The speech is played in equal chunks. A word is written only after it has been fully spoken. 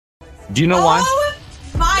Do you know why? Oh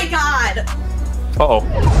my god. Uh-oh.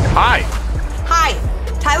 Hi. Hi.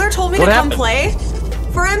 Tyler told me What to happened? come play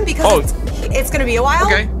for him because it's gonna be a while.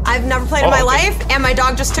 Okay. I've never played in my life, and my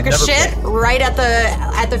dog just took a shit right at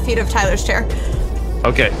the feet of Tyler's chair.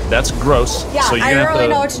 Okay, that's gross. Yeah, so you're I gonna don't really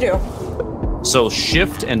know what to do. So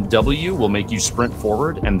Shift and W will make you sprint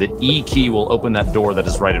forward, and the E key will open that door that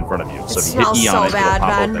is right in front of you. So if you hit E on it, it'll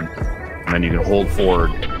pop open, and then you can hold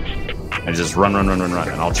forward and just run, and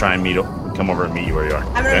I'll try and come over and meet you where you are.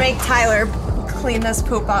 I'm gonna make Tyler clean this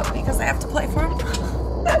poop up because I have to play for him.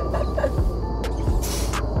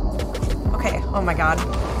 Okay. Oh my god.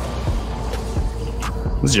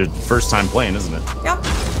 This is your first time playing, isn't it? Yep.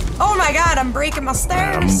 Oh my god, I'm breaking my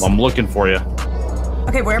stairs. I'm looking for you.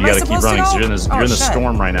 Okay, where am I supposed to go? You gotta keep running. You're in the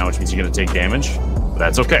storm right now, which means you're gonna take damage. But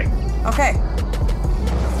that's okay. Okay.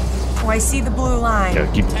 Oh, I see the blue line. You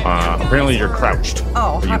gotta keep. Apparently, you're crouched.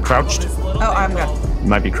 Oh. Are you crouched? Oh, I'm good. You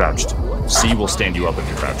might be crouched. C will stand you up if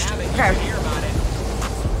you're crouched. Okay.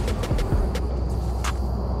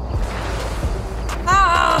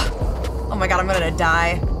 Ah! Oh my god, I'm gonna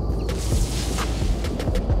die.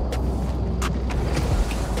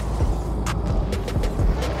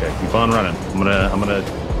 Okay, keep on running. I'm gonna.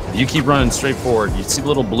 If you keep running straight forward, you see the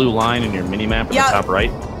little blue line in your mini map at the top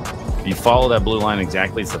right. If you follow that blue line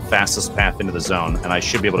exactly, it's the fastest path into the zone, and I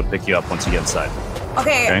should be able to pick you up once you get inside.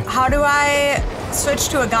 Okay. How do I switch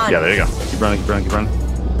to a gun? Yeah, there you go. Keep running.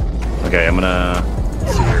 Okay, I'm gonna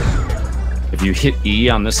see here. If you hit E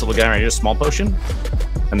on this little guy right here, small potion,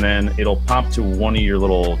 and then it'll pop to one of your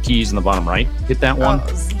little keys in the bottom right. Hit that one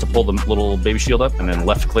to pull the little baby shield up, and then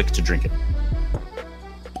left click to drink it.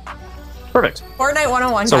 Perfect. Fortnite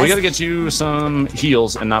 101, So guys. we gotta get you some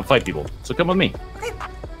heals and not fight people. So come with me. Okay.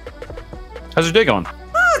 How's your day going?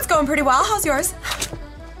 Oh, it's going pretty well. How's yours?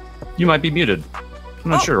 You might be muted.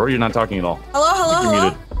 I'm not sure, or you're not talking at all. Hello. You're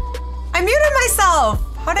muted. I muted myself.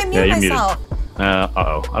 How'd I mute myself? Muted.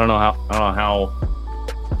 Uh-oh. I don't know how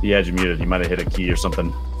you had you muted. You might have hit a key or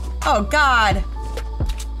something. Oh God.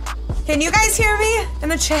 Can you guys hear me in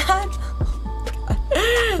the chat?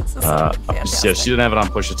 Yeah, she didn't have it on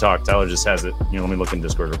push to talk. Tyler just has it. Let me look in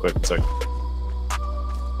Discord real quick. One sec.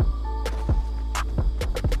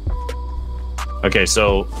 Okay,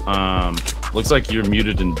 so looks like you're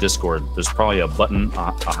muted in Discord. There's probably a button,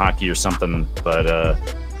 a hotkey or something, but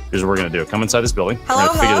here's what we're gonna do. Come inside this building. We're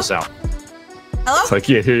gonna figure this out. Hello? So I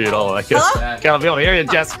can't hear you at all. I can't be able to hear you,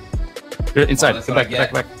 Jess. You're inside. Come back.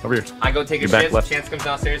 Over here. I go take a shit. Chance comes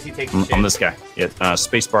downstairs. He takes a shit. I'm this guy. Yeah.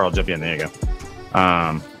 Spacebar. I'll jump in. There you go.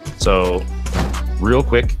 So real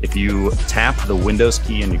quick, if you tap the Windows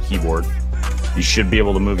key in your keyboard, you should be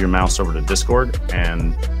able to move your mouse over to Discord,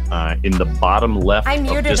 and in the bottom left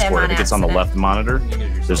of Discord, if it gets on the left monitor,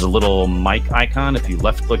 there's a little mic icon. If you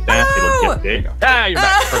left click that, it'll get there. You're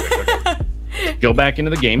back. Perfect. Okay. Go back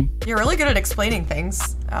into the game. You're really good at explaining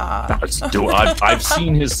things. I've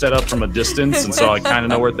seen his setup from a distance, and so I kind of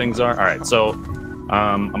know where things are. All right, so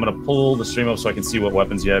I'm gonna pull the stream up so I can see what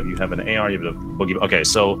weapons you have. You have an AR, you have a boogie. Okay,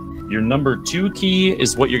 so your number 2 key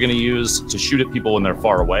is what you're gonna use to shoot at people when they're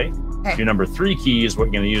far away. Okay. Your number 3 key is what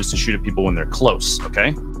you're gonna use to shoot at people when they're close.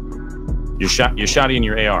 Okay. You're shotty in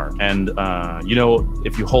your AR, and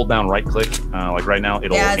if you hold down right click, like right now,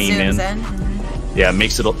 it'll aim in. Yeah, it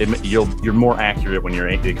makes you're more accurate when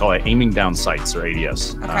they call it aiming down sights or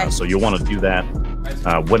ADS. Okay. So you'll want to do that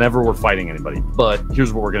whenever we're fighting anybody. But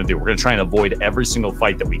here's what we're gonna do: we're gonna try and avoid every single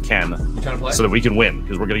fight that we can, so that we can win,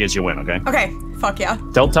 because we're gonna get you a win. Okay. Okay. Fuck yeah.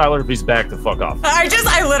 Tell Tyler if he's back to fuck off.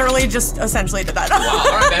 I literally just essentially did that. Wow.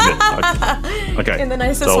 All right, then. Okay. In the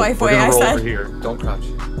nicest wife way, I said. Over here. Don't crouch.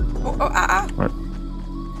 Right.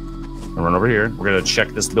 Run over here. We're gonna check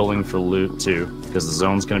this building for loot too, because the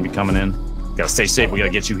zone's gonna be coming in. Gotta stay safe. We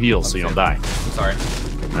gotta get you heals so you don't die. I'm sorry.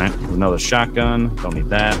 All right. Another shotgun. Don't need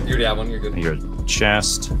that. You already have one. You're good. Your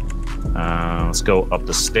chest. Let's go up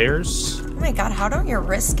the stairs. Oh my god, how don't your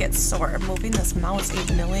wrists get sore moving this mouse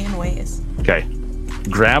 8 million ways? Okay.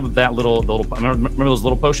 Grab that little remember those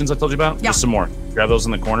little potions I told you about? Yeah. Just some more. Grab those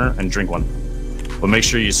in the corner and drink one. But make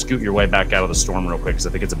sure you scoot your way back out of the storm real quick, because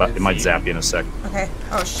I think it might zap you in a sec. Okay.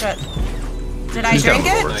 Oh shit. Did I drink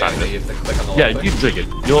it? Yeah, you drink it.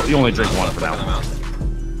 You only drink one for now.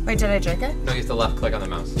 Wait, did I drink it? No, you have to left click on the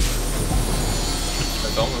mouse. So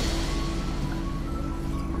don't move.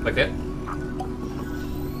 Like it.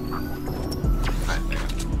 Alright, there you go.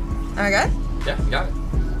 Am I good? Yeah, you got it.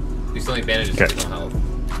 You still need bandages. Okay. So you don't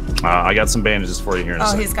help. I got some bandages for you here in a Oh,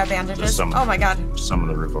 second. he's got bandages? Just some, oh my god. Some on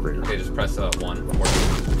the roof over here. Okay, just press 1.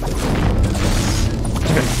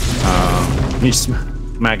 Okay. You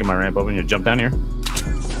smacking my ramp open. You jump down here.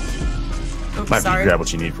 Oops, Might sorry. be grab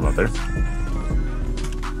what you need from up there.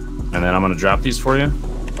 And then I'm gonna drop these for you.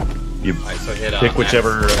 You so hit, pick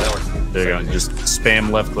whichever. There you go. Sorry. Just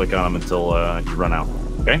spam left click on them until you run out.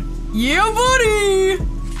 Okay? Yeah, buddy!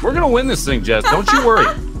 We're gonna win this thing, Jess. Don't you worry.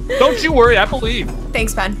 Don't you worry. I believe.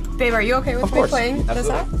 Thanks, Ben. Babe, are you okay with me playing this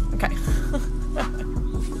out? Okay.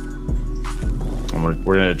 And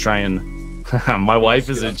we're gonna try and. My wife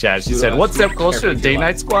is in chat. She said, "What's up closer to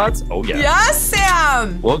day-night squads?" Oh yeah. Yes,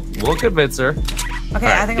 Sam. We'll convince her. Okay,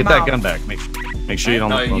 right, I think get I'm that out. gun back. Make sure you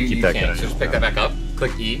don't keep that gun. So just pick that back up.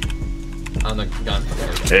 Click E on the gun.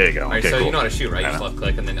 There you go. Alright, Okay, so cool. you know how to shoot, right? You just left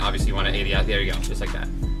click, and then obviously you want to 80 out. There you go, just like that.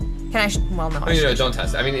 Can I? Well, no. No, don't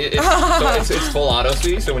test it. I mean, it's full auto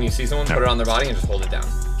speed. So when you see someone, put it on their body and just hold it down.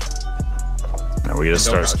 Now we gotta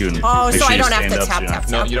start scooting. Oh, Make so sure I you don't have stand to up tap, so you tap,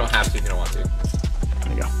 No, you don't have to if you don't want to.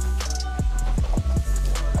 There you go.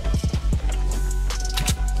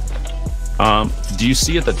 Do you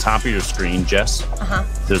see at the top of your screen, Jess?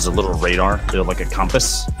 There's a little radar. There's like a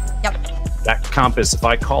compass. Yep. That compass, if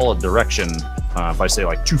I call a direction, if I say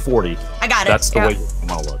like 240, I got it. that's the way you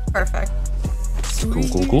want to look. Perfect.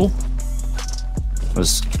 Cool.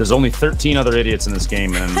 There's only 13 other idiots in this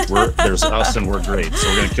game, and there's us, and we're great. So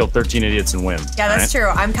we're gonna kill 13 idiots and win. Yeah, that's true.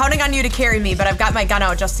 I'm counting on you to carry me, but I've got my gun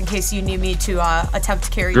out just in case you need me to attempt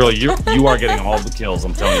to carry Girl, you. you are getting all the kills.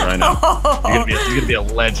 I'm telling you right now. You're gonna be a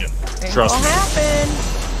legend. Trust me. Happen.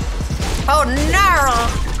 Oh no!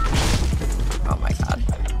 Oh my god.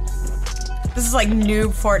 This is like noob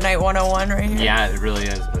Fortnite 101 right here. Yeah, it really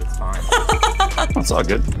is, but it's fine. That's all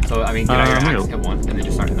good. So I mean, get out your axe, hit one, and then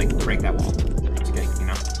just start to like break that wall. Just kidding, you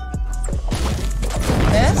know.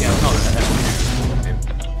 This? Yeah, no,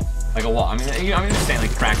 that's like a wall. I mean, I'm just saying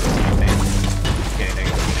like practice. You know what I'm saying? Just kidding, there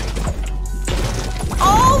you go.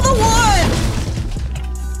 All the wood!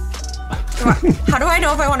 How do I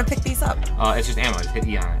know if I want to pick these up? It's just ammo. Just hit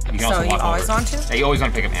E on it. You can also So you walk always over. want to? Yeah, you always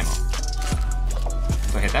want to pick up ammo.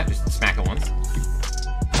 So hit that. Just smack it once.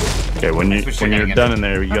 Okay, when you're done in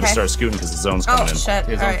there, you gotta Okay. start scooting because the zone's coming in. Oh shit!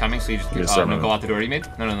 His All one's right. coming, so you just start no, moving. go out the door you made.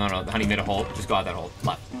 No. The honey made a hole. Just go out that hole.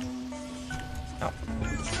 Left. Oh.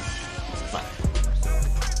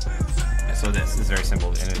 Left. Yeah, so this is very simple.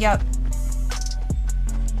 And Yep.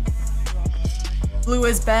 Blue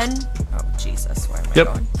is Ben. Oh Jesus, where am I Yep.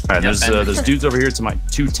 going? All right, Yeah, there's dudes over here to my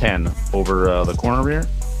 210 over the corner over here.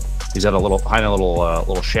 He's at a little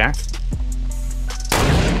little shack.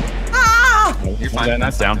 Ah! You're fine.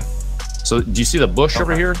 That's down. So do you see the bush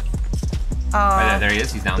over here? Right there he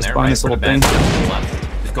is. He's down Just there. behind Right this for the little bend. thing.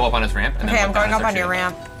 Left. Just go up on his ramp. And Okay, then I'm look going down up and on your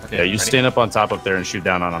start ramp. shooting. Okay, Yeah, you ready? stand up on top up there and shoot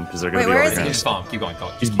down on them because they're gonna Wait, be where over is here. he? Just follow him. Keep going.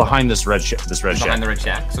 Go. He's behind this red shack. He's behind the red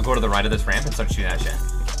shack. So go to the right of this ramp and start shooting that shack.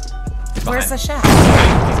 He's Where's the behind.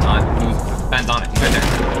 shack? He's on. Ben's on it. He's right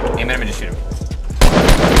there. Aim at him and just shoot him.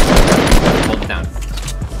 Hold it down.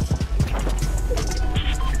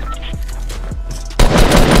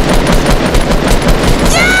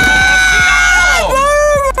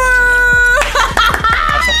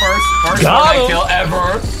 That's the first Got Fortnite him. kill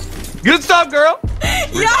ever. Good stuff, girl.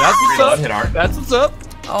 Yeah! That's what's Reload, up. hit R. That's what's up.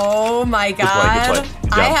 Oh my play, god. good play.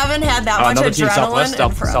 Good I job. haven't had that much Another team adrenaline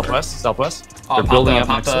in forever. southwest. Oh, They're building up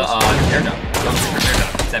pop next the to us. repair gun. Go to the repair gun.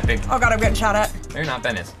 It's that big. Oh god, I'm getting shot at. No, you're not.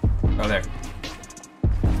 Ben is. Go there.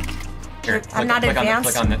 Here, I'm not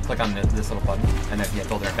advanced. Click on this little button, and then yeah,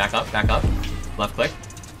 go there. Back up. Left click.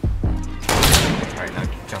 All right, now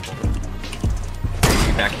jump over. You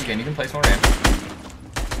can back again. You can place more ramp.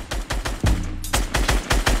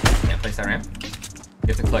 Can't place that ramp.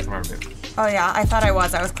 You have to click. Remember. Oh yeah, I thought I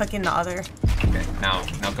was clicking the other. Okay. Now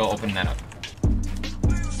go open that up.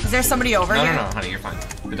 Is there somebody over No, here? no, honey, you're fine.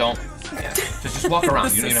 But don't. Yeah. Just walk around.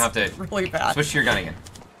 This You don't even have to. really bad. Switch to your gun again.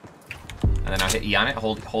 And then now hit E on it.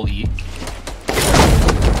 Hold E.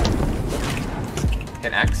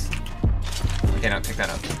 Hit X. Okay, now pick that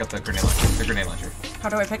up. Pick up the grenade launcher. The grenade launcher. How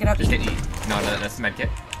do I pick it up? Just hit E. No, that's the med kit.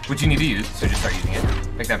 Which you need to use, so just start using it.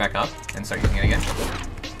 Pick that back up and start using it again.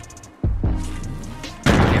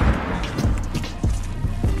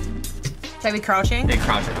 Should I be crouching? Hey,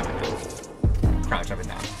 crouch up and down. Crouch up and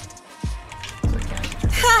down. So you can't.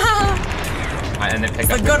 Alright, and then pick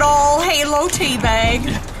The up good old Halo teabag.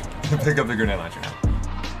 pick up the grenade launcher now.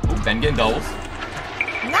 Ooh, Ben getting doubles.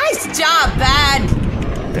 Nice job, Ben.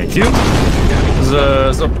 Thank you.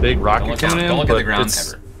 There's a big rocket look down. coming in, Don't look at but the ground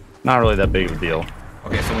it's ever. not really that big of a deal.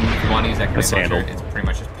 Okay, so when you want to use that It's grenade launcher, handled. it's pretty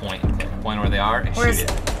much just point and click. Point where they are and Where's shoot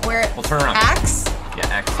it. where? Well, turn around. X?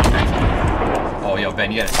 Yeah, X. Oh, yo,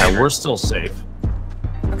 Ben, you got a Yeah, timer. we're still safe.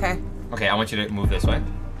 Okay. Okay, I want you to move this way.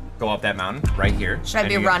 Go up that mountain, right here. Should I And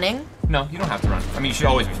be you- running? No, you don't have to run. I mean, you should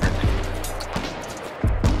always be sprinting.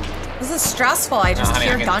 This is stressful. I just honey, I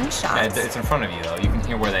hear can- gunshots. Yeah, it's in front of you, though. You can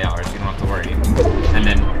hear where they are, so you don't have to worry. And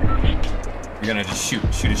then You're gonna just shoot a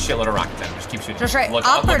shitload of rockets at him. Just keep shooting. Just right. Look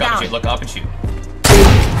Up or look down? Up and shoot. Look up and shoot.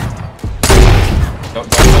 Don't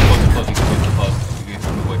close too close. You can close too close. You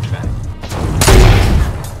can move away from that.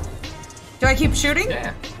 Do I keep shooting?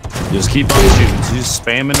 Yeah. You just keep on shooting. So you just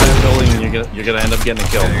spamming that building, and you're gonna end up getting a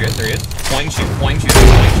kill. Yeah, there he is. Point and shoot. Point and shoot.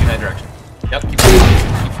 Point and shoot that direction. Yep. Keep shooting.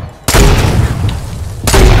 Keep shooting.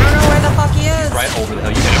 I don't know where the fuck he is. Right over the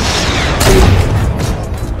hill. You hit him.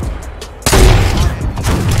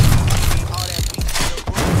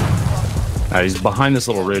 Alright, he's behind this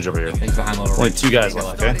little ridge over here. He's behind the little Only ridge. 2 guys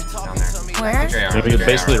left, okay? Down there. Where? Get your AR, Maybe get you're your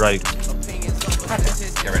basically AR. right.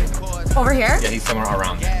 Get ready. Over here? Yeah, he's somewhere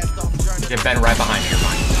around you. Get Ben right behind you. You're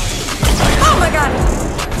fine. Oh my god.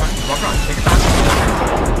 Walk around. Take your time.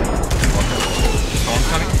 Storm's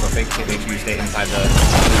coming, so make sure you stay inside the...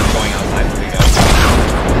 going outside. There you go.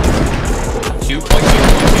 Shoot. Point shoot.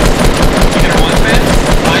 Point shoot. You hit her once, Ben.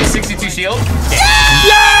 Nice. 62 shield.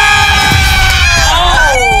 Yeah!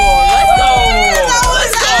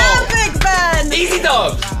 Easy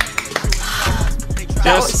dub!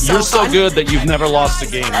 Jess, you're so good that you've never lost a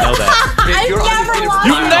game. Know that. I've never lost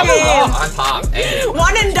You've never lost on top. Hey.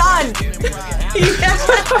 One and done.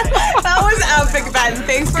 That was epic, Ben.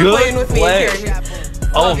 Thanks for Good playing with me play. here.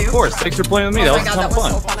 Oh, Love of you. course. Thanks for playing with me. Oh That my was god, a that ton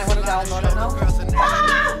was of so fun. I would have downloaded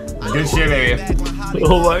now. Good shit, baby.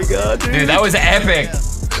 Oh my god, Dude, that was epic.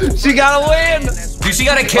 She got a win! Dude, she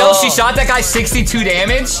got a kill. She shot that guy 62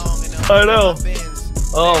 damage. I know.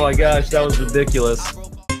 Oh my gosh, that was ridiculous.